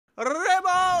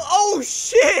Oh,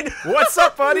 shit! What's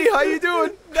up, buddy? How you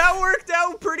doing? That worked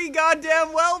out pretty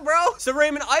goddamn well, bro. So,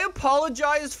 Raymond, I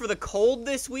apologize for the cold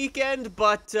this weekend,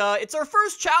 but it's our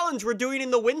first challenge we're doing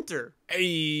in the winter.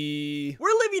 Hey.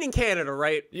 We're living in Canada,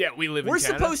 right? Yeah, we live in We're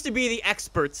Canada. supposed to be the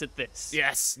experts at this.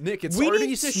 Yes, Nick, it's We already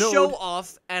need to snowed. show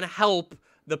off and help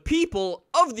the people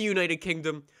of the United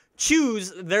Kingdom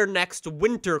choose their next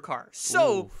winter car.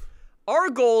 So, our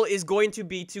goal is going to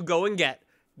be to go and get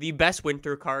the best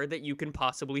winter car that you can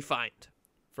possibly find.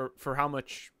 For how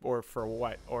much, or for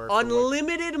what, or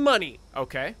Unlimited money.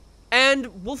 Okay.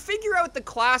 And we'll figure out the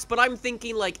class, but I'm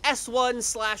thinking like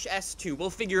S1/S2. We'll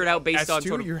figure it out based on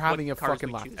sort of you're having a what cars fucking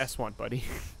we laugh. choose. S1, buddy.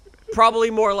 Probably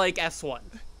more like S1.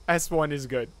 S1 is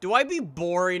good. Do I be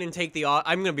boring and take the...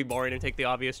 I'm going to be boring and take the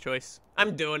obvious choice.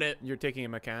 I'm doing it. You're taking a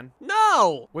Macan?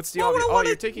 No! What's the Why would obvious? I Oh, want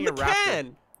you're a taking a Raptor.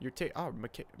 Macan?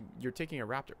 You're taking a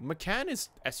Raptor. Macan is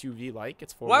SUV-like.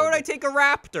 It's Why would I take a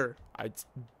Raptor?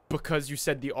 Because you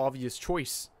said the obvious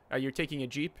choice. You're taking a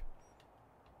Jeep?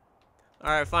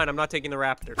 Alright, fine. I'm not taking the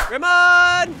Raptor.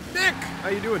 Raymond! Nick! How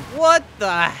you doing? What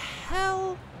the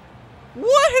hell?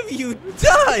 What have you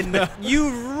done?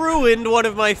 You ruined one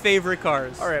of my favorite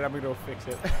cars. Alright, I'm gonna go fix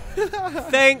it.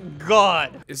 Thank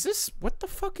God. Is this... What the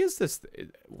fuck is this?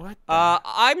 What?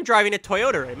 I'm driving a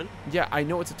Toyota, Raymond. Yeah, I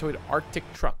know it's a Toyota Arctic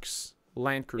Trucks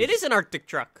Land Cruiser. It is an Arctic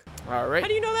truck. Alright. How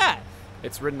do you know that?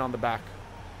 It's written on the back.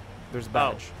 There's a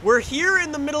badge. We're here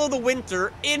in the middle of the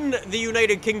winter in the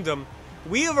United Kingdom.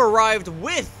 We have arrived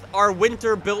with our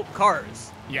winter-built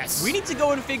cars. Yes. We need to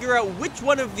go and figure out which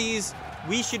one of these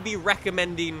we should be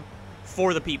recommending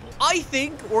for the people. I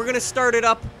think we're going to start it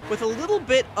up with a little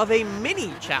bit of a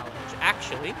mini challenge,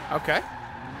 actually. Okay.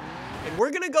 And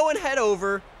we're going to go and head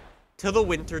over to the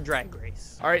winter drag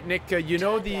race. All right, Nick, you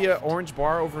know the orange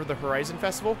bar over the Horizon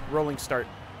Festival? Rolling start.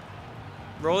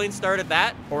 Rolling start at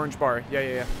that. Orange bar.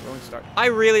 Yeah. Rolling start. I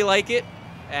really like it.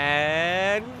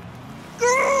 And...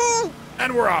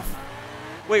 And we're off.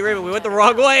 Wait, Raymond, we went the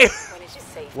wrong way.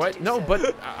 What? No,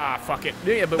 but... fuck it.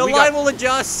 Yeah, but The line will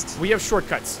adjust. We have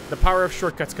shortcuts. The power of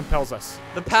shortcuts compels us.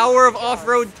 The power of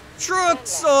off-road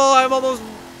trucks. Oh, I'm almost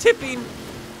tipping.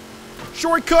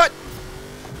 Shortcut!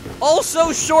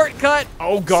 Also shortcut.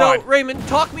 Oh, God. So, Raymond,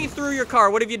 talk me through your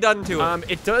car. What have you done to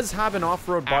it? It does have an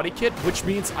off-road body kit, which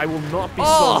means I will not be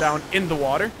slowed down in the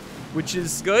water, which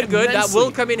is good. That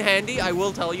will come in handy. I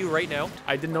will tell you right now.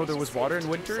 I didn't know there was water in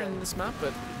winter in this map,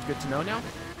 but good to know now.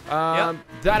 Yep.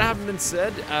 That having been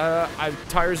said,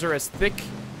 tires are as thick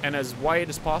and as wide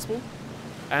as possible.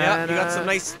 Yeah, And, you got some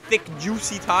nice, thick,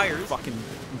 juicy tires. Fucking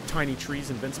tiny trees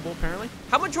invincible, apparently.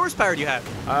 How much horsepower do you have?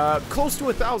 Close to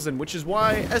 1,000, which is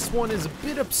why S1 is a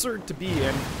bit absurd to be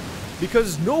in,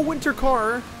 because no winter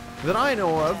car that I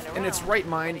know of in its right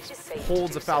mind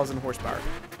holds 1,000 horsepower.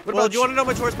 Well, do you want to know how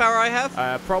much horsepower I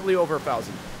have? Probably over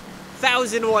 1,000.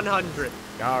 1,100.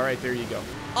 All right, there you go.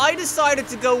 I decided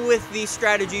to go with the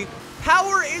strategy,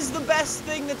 power is the best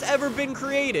thing that's ever been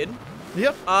created.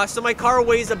 Yep. So my car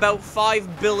weighs about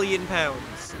 5 billion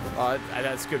pounds.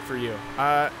 That's good for you.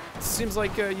 Seems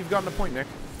like you've gotten a point, Nick.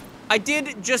 I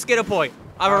did just get a point.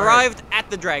 I've All arrived at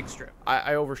the drag strip.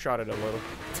 I overshot it a little.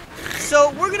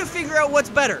 So we're gonna figure out what's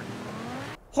better,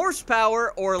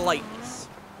 horsepower or lightness.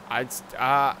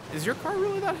 Is your car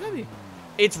really that heavy?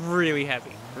 It's really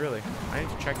heavy. Really? I need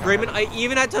to check that Raymond, out. I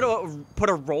even had to put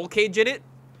a roll cage in it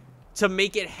to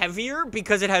make it heavier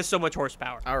because it has so much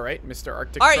horsepower. All right, Mr.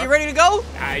 Arctic All right, Truck. you ready to go?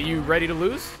 Are you ready to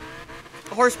lose?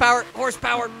 Horsepower. What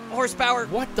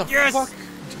the Yes! fuck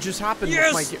just happened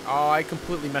Yes! with my... Oh, I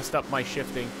completely messed up my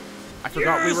shifting. I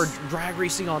forgot we were drag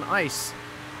racing on ice.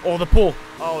 Oh, the pull.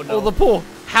 Oh, no. Oh, the pull.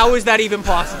 How is that even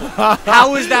possible?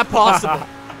 How is that possible?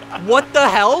 What the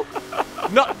hell?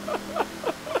 No.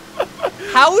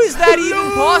 How is that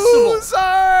even possible?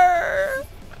 Loser!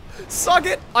 Suck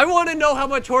it. I want to know how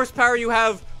much horsepower you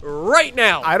have right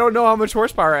now. I don't know how much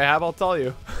horsepower I have, I'll tell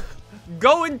you.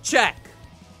 Go and check.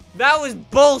 That was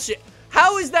bullshit.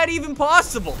 How is that even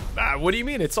possible? What do you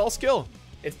mean? It's all skill.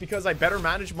 It's because I better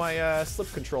manage my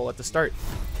slip control at the start.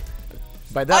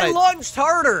 By that, I launched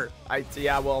harder.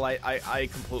 Yeah, well, I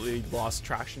completely lost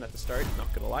traction at the start,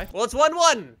 not gonna lie. Well, it's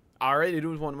 1-1. All right, it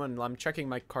was 1-1. I'm checking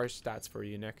my car stats for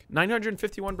you, Nick.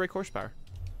 951 brake horsepower.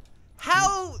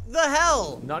 How the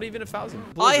hell? Not even 1,000.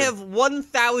 I have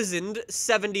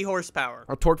 1,070 horsepower.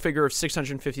 A torque figure of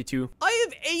 652. I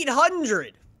have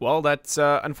 800. Well, that's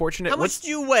unfortunate. How much do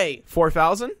you weigh?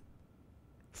 4,000?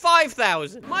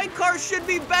 5,000. My car should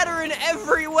be better in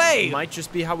every way. Might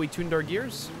just be how we tuned our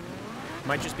gears.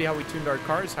 Might just be how we tuned our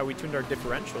cars, how we tuned our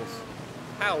differentials.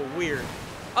 How weird.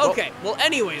 Okay, well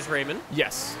anyways, Raymond.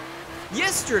 Yes.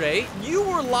 yesterday you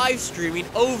were live streaming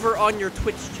over on your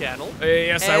Twitch channel.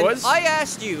 Yes, I was. I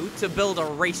asked you to build a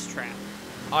racetrack.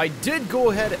 I did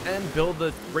go ahead and build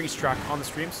the racetrack on the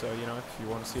stream, so, you know, if you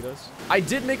want to see those. I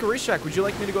did make a racetrack. Would you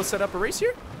like me to go set up a race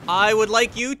here? I would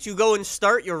like you to go and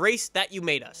start your race that you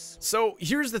made us. So,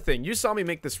 here's the thing. You saw me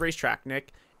make this racetrack,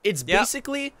 Nick. It's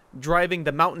basically driving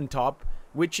the mountaintop,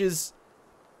 which is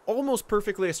almost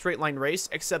perfectly a straight line race,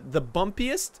 except the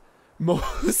bumpiest,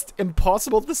 most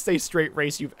impossible to stay straight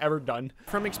race you've ever done.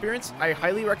 From experience, I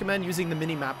highly recommend using the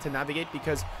mini map to navigate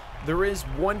because there is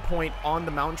one point on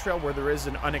the mountain trail where there is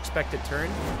an unexpected turn,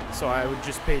 so I would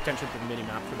just pay attention to the mini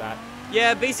map for that.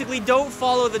 Yeah, basically don't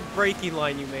follow the braking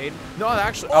line you made. No,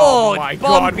 actually, oh my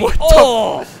god,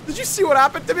 what Did you see what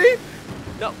happened to me?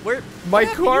 No, where? My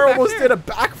car almost did a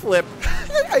backflip.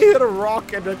 I hit a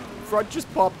rock and the front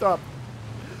just popped up.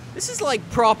 This is like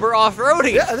proper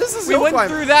off-roading. Yeah, this is We went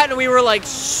through that and we were like,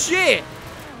 shit.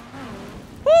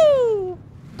 Woo!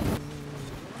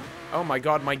 Oh my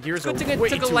god, my gears are way too long.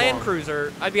 Took a Land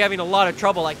Cruiser. I'd be having a lot of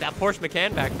trouble like that Porsche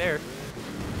Macan back there.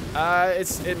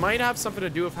 It might have something to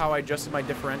do with how I adjusted my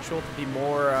differential to be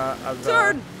more of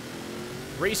a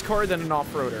race car than an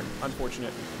off-roader.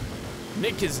 Unfortunate.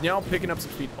 Nick is now picking up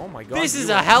some speed. Oh my god. This is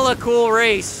a hella cool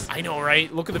race. I know,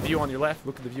 right? Look at the view on your left.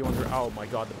 Look at the view on your... Oh my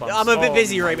god, the bumps. I'm a bit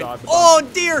busy, Raymond. Oh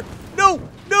dear! No!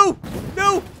 No!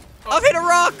 No! I've hit a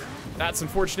rock! That's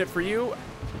unfortunate for you.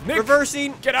 Nick,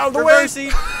 reversing. Get out of the reversing.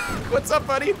 way. What's up,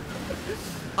 buddy?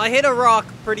 I hit a rock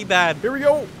pretty bad. Here we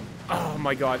go. Oh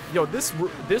my god. Yo, this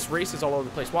race is all over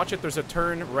the place. Watch it. There's a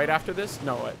turn right after this.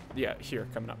 No, yeah, here,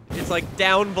 coming up. It's like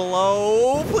down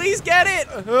below. Please get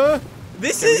it.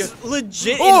 This is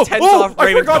legit intense off.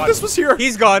 I forgot this was here.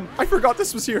 He's gone. I forgot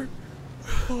this was here.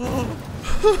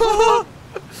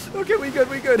 Okay, we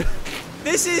good.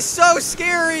 This is so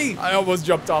scary. I almost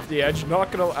jumped off the edge.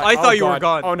 Not gonna. I thought you were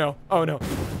gone. Oh no. Oh no.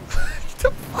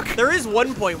 The fuck? There is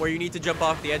one point where you need to jump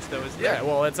off the edge, though, isn't there? Yeah,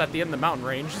 well, it's at the end of the mountain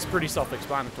range. It's pretty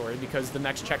self-explanatory because the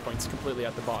next checkpoint's completely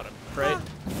at the bottom, right?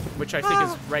 Which I think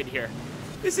is right here.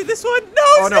 Is it this one? No,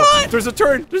 it's not. There's a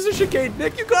turn. There's a chicane.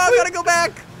 Nick, you gotta go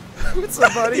back. What's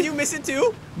up, buddy? Did you miss it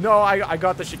too? No, I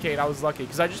got the chicane. I was lucky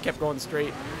because I just kept going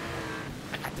straight.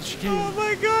 I got the chicane. Oh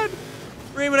my god.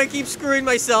 Raymond, I keep screwing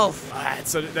myself.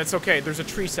 That's okay. There's a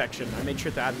tree section. I made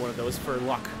sure to add one of those for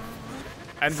luck.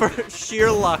 And for sheer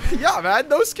luck. Yeah, man.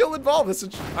 No skill involved.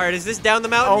 All right, is this down the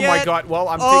mountain yet? Oh my god. Well,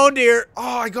 Oh dear.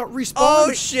 Oh, I got respawned.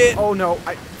 Oh shit. Oh no.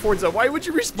 Forza, why would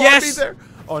you respawn me there?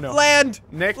 Oh no. Land.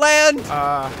 Nick. Land.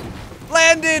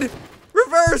 Landed.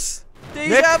 Reverse.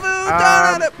 Deja vu.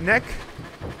 Down it. Nick.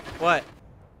 What?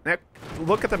 Nick,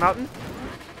 look at the mountain.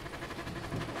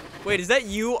 Wait, is that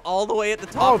you all the way at the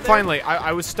top? Oh, there? finally.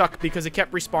 I was stuck because it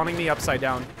kept respawning me upside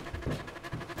down.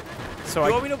 So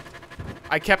you want me to...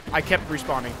 I kept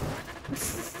respawning.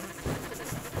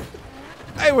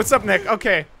 Hey, what's up, Nick?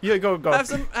 Okay, you go.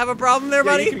 Have a problem there,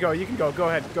 buddy? You can go. Go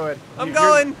ahead. I'm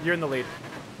going. You're in the lead.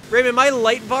 Raymond, my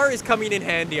light bar is coming in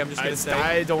handy, I'm just gonna say.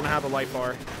 I don't have a light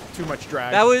bar. Too much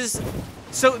drag. That was...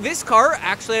 So this car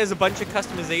actually has a bunch of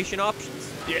customization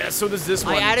options. Yeah, so does this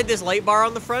one. I added this light bar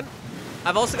on the front.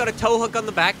 I've also got a tow hook on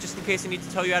the back just in case I need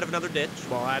to tow you out of another ditch.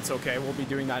 Well, that's okay. We'll be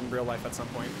doing that in real life at some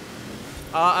point.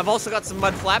 I've also got some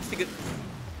mud flaps to get...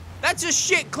 That's a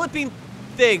shit clipping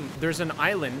thing. There's an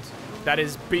island that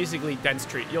is basically dense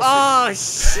tree. You'll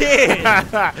see. Shit.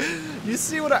 You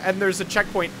see what and there's a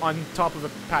checkpoint on top of a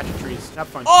patch of trees. Have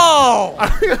fun. Oh!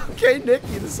 Okay, Nick,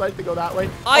 you decide to go that way.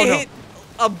 I hit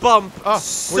a bump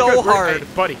so hard.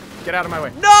 Buddy, get out of my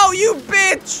way. No, you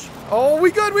bitch! Oh,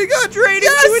 we good. Straight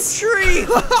into a tree.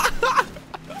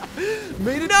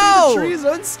 Made it through the trees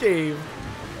unscathed.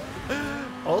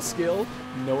 All skill,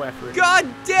 no effort. God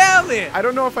damn it! I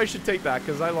don't know if I should take that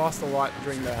because I lost a lot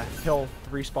during the hill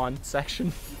respawn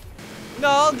section. No,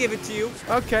 I'll give it to you.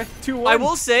 Okay, 2-1. I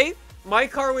will say, my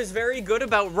car was very good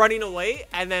about running away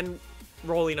and then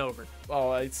rolling over.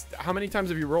 Oh, how many times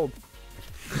have you rolled?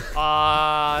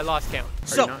 I lost count.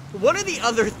 So, one of the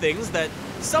other things that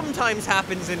sometimes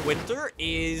happens in winter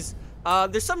is,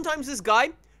 there's sometimes this guy,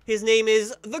 his name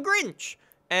is the Grinch,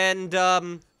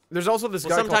 and, there's also this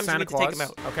guy called Santa Claus. Take him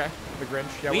out. Okay, the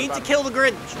Grinch. Yeah, we need to kill the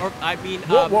Grinch, or, I mean,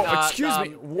 whoa, excuse me,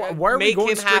 why are we going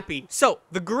make him happy. So,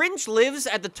 the Grinch lives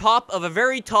at the top of a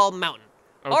very tall mountain.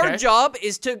 Okay. Our job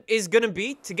is gonna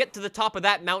be to get to the top of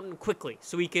that mountain quickly,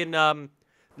 so we can,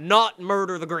 not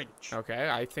murder the Grinch. Okay,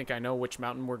 I think I know which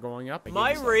mountain we're going up.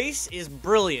 My race is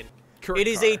brilliant. It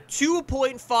is a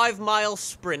 2.5-mile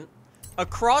sprint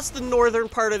across the northern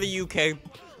part of the UK,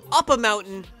 up a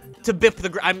mountain to bip the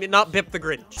not bip the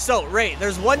Grinch. So, Ray,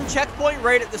 there's one checkpoint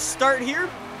right at the start here,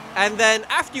 and then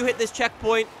after you hit this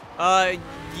checkpoint,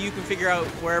 you can figure out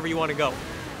wherever you want to go.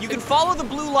 You can follow the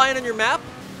blue line on your map.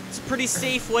 It's a pretty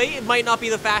safe way. It might not be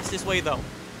the fastest way, though.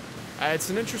 It's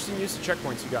an interesting use of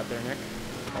checkpoints you got there, Nick.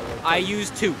 I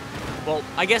used 2. Well,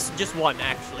 I guess just 1,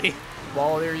 actually.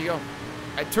 Well, there you go.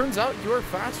 It turns out you are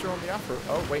faster on the off-road.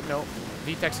 Oh, wait, no.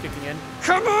 VTEC's kicking in.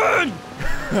 Come on!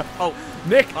 Oh.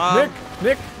 Nick!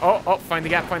 Oh, find the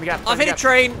gap, find the gap. I've hit a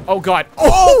train. Oh, God.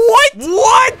 Oh, what?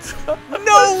 What?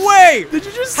 No way! Did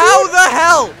you just see How it? the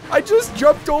hell? I just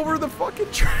jumped over the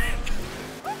fucking train.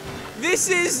 This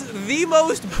is the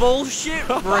most bullshit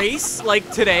race, like,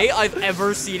 today I've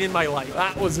ever seen in my life.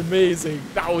 That was amazing.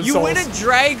 That was You awesome. win a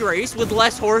drag race with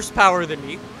less horsepower than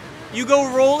me. You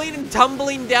go rolling and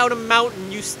tumbling down a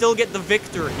mountain, you still get the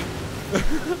victory.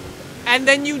 And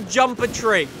then you jump a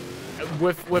train.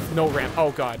 With no ramp.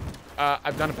 Oh, God.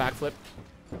 I've done a backflip.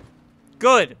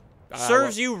 Good.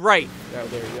 Serves you right. Oh,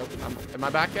 there you go. Am I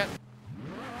back yet?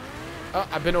 Oh,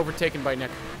 I've been overtaken by Nick.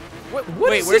 Wait,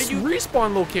 where this did you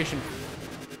respawn location?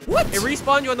 What? It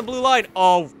respawned you on the blue line.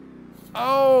 Oh.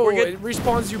 Oh, We're good. it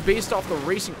respawns you based off the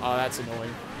racing. Oh, that's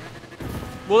annoying.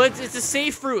 Well, it's a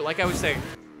safe route, like I was saying.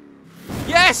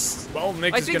 Yes! Well,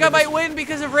 Nick I is think gonna I might win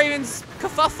because of Raven's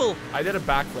kerfuffle. I did a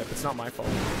backflip. It's not my fault.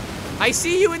 I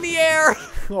see you in the air.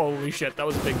 Holy shit, that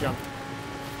was a big jump.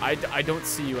 I don't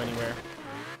see you anywhere.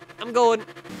 I'm going.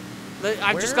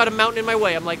 I've just got a mountain in my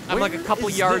way. I'm like a couple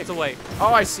yards away.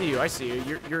 Oh, I see you. I see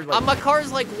you. You're like. My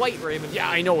car's like white, Raven. Yeah,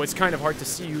 I know. It's kind of hard to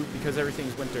see you because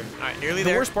everything's winter. All right, nearly The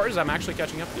there. worst part is I'm actually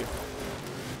catching up to you.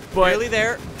 But Nearly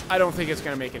there. I don't think it's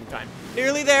gonna make it in time.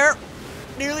 Nearly there.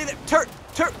 Nearly there. Turn.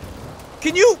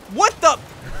 Can you? What the?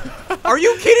 Are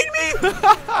you kidding me?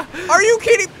 Are you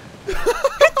kidding? Hit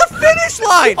the finish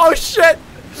line. Oh shit!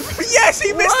 Yes,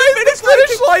 he missed Why the is the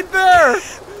finish line there?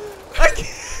 I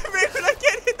can't, Raven, I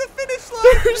can't hit the finish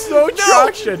line. There's no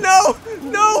traction. No.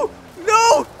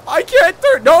 I can't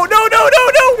turn. No.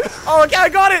 Oh, okay, I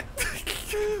got it.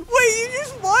 Wait, you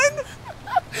just won?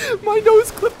 My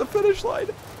nose clipped the finish line.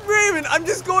 Raven, I'm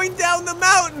just going down the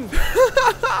mountain.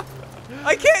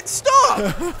 I can't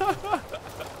stop.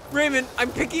 Raven,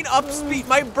 I'm picking up speed.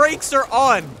 My brakes are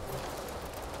on.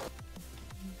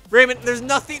 Raven, there's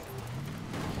nothing.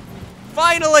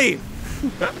 Finally.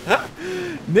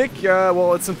 Nick,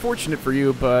 well, it's unfortunate for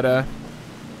you, but,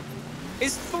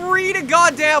 It's 3 to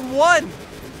goddamn 1.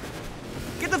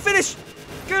 Get the finish.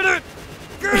 Get it.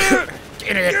 Get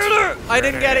it. I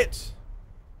didn't get it.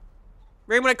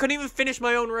 Raymond, I couldn't even finish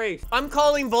my own race. I'm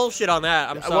calling bullshit on that.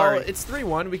 I'm sorry. Well, it's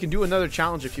 3-1. We can do another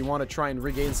challenge if you want to try and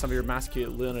regain some of your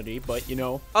masculinity, but, you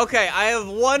know. Okay, I have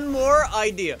one more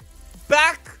idea.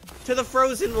 Back to the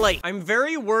frozen lake. I'm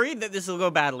very worried that this will go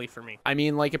badly for me. I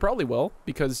mean, like, it probably will,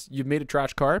 because you've made a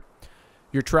trash car.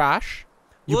 You're trash.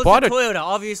 Well, it's a Toyota.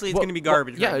 Obviously, it's going to be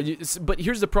garbage. Yeah, right? but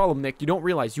here's the problem, Nick. You don't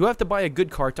realize. You have to buy a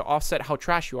good car to offset how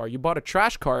trash you are. You bought a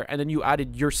trash car, and then you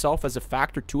added yourself as a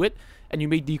factor to it, and you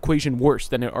made the equation worse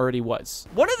than it already was.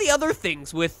 One of the other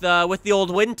things with the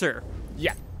old winter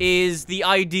is the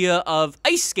idea of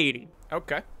ice skating.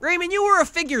 Okay. Raymond, you were a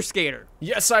figure skater.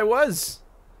 Yes, I was.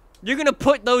 You're going to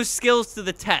put those skills to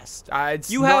the test.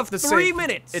 You have 3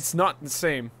 minutes. It's not the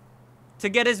same. To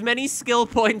get as many skill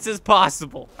points as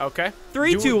possible. Okay.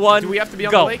 3, 2, 1, do we have to be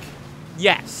on go. the lake?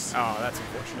 Yes. Oh, that's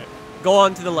unfortunate. Go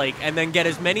on to the lake and then get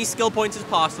as many skill points as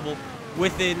possible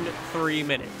within 3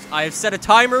 minutes. I have set a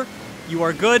timer. You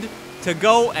are good to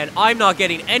go, and I'm not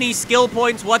getting any skill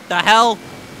points. What the hell?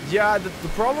 Yeah, the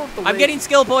problem with the lake... I'm getting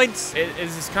skill points.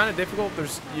 It's kind of difficult.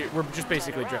 We're just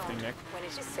basically drifting, Nick.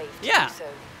 Yeah.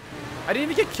 I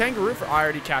didn't even get kangaroo for... I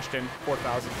already cashed in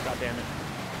 4,000. God damn it.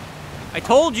 I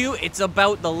told you it's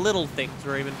about the little things,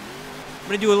 Raven. I'm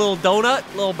going to do a little donut,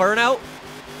 little burnout.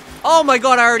 Oh my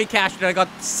god, I already cashed it. I got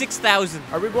 6,000.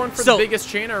 Are we going for the biggest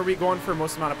chain, or are we going for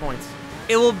most amount of points?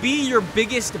 It will be your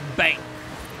biggest bank.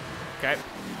 Okay.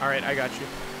 All right, I got you.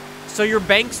 So your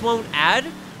banks won't add,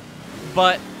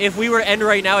 but if we were to end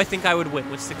right now, I think I would win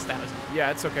with 6,000.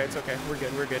 Yeah, it's okay. It's okay. We're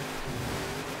good. We're good.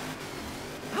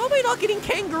 How am I not getting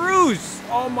kangaroos?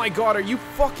 Oh my god, are you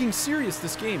fucking serious,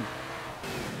 this game?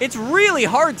 It's really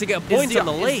hard to get points on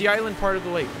the lake. Is the island part of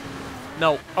the lake?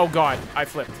 No. Oh god, I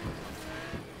flipped.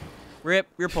 Rip,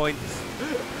 your points.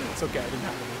 It's okay, I didn't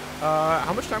have any.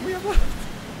 How much time we have left?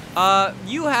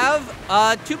 You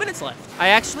have 2 minutes left. I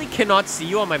actually cannot see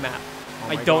you on my map.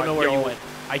 I don't know where you went.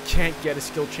 I can't get a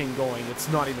skill chain going. It's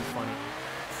not even funny.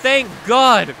 Thank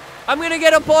God. I'm gonna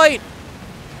get a point.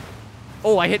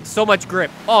 Oh, I hit so much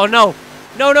grip. Oh no.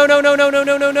 No.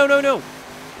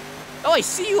 Oh, I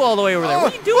see you all the way over there.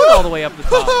 What are you doing all the way up the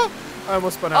top? I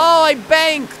almost spun out. Oh, I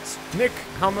banked. Nick,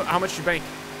 how much you bank?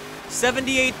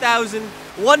 78,000.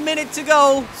 1 minute to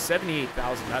go.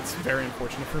 78,000. That's very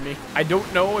unfortunate for me. I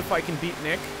don't know if I can beat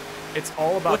Nick. It's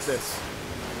all about this.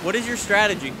 What is your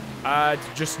strategy?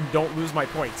 Just don't lose my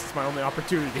points. It's my only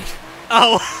opportunity.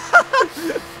 Oh.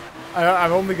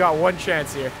 I've only got one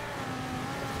chance here.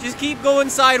 Just keep going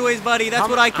sideways, buddy. That's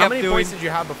what I kept doing. How many points did you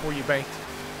have before you banked?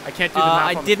 I can't do the math on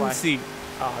the fly. I didn't see.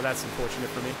 Oh, that's unfortunate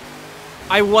for me.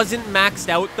 I wasn't maxed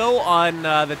out, though, on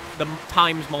the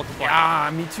times multiplier.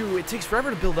 Yeah, me too. It takes forever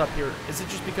to build up here. Is it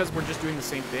just because we're just doing the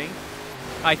same thing?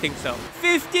 I think so.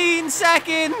 15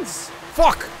 seconds!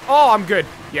 Fuck! Oh, I'm good.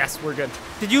 Yes, we're good.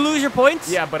 Did you lose your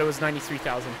points? Yeah, but it was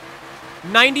 93,000.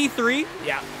 93?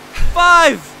 Yeah.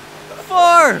 5,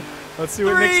 4, Let's see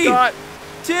what Nick's got.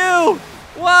 2,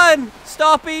 1.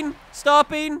 Stopping.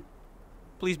 Stopping.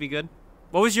 Please be good.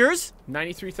 What was yours?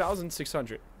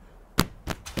 93,600.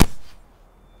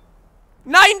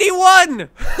 91!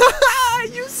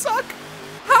 You suck!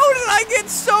 How did I get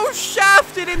so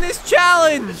shafted in this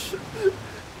challenge?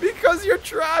 Because you're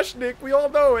trash, Nick. We all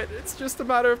know it. It's just a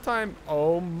matter of time.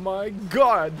 Oh my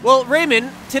god. Well,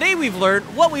 Raymond, today we've learned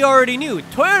what we already knew.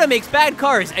 Toyota makes bad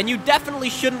cars, and you definitely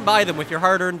shouldn't buy them with your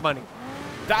hard-earned money.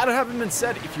 That having been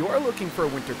said, if you are looking for a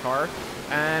winter car,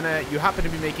 and you happen to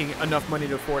be making enough money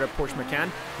to afford a Porsche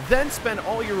Macan, then spend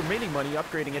all your remaining money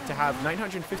upgrading it to have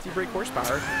 950 brake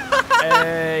horsepower,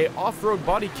 a off-road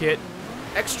body kit,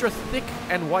 extra thick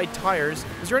and wide tires.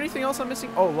 Is there anything else I'm missing?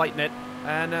 Oh, light net.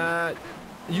 And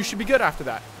you should be good after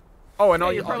that. Oh, and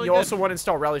you also want to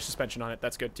install rally suspension on it.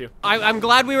 That's good too. I'm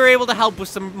glad we were able to help with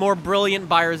some more brilliant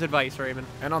buyer's advice, Raymond.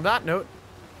 And on that note,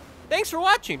 thanks for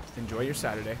watching. Enjoy your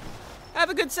Saturday. Have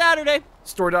a good Saturday.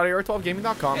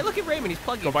 Store.ar12gaming.com. Hey, look at Raymond. He's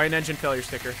plugging. Go buy an engine failure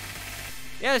sticker.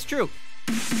 Yeah, it's true.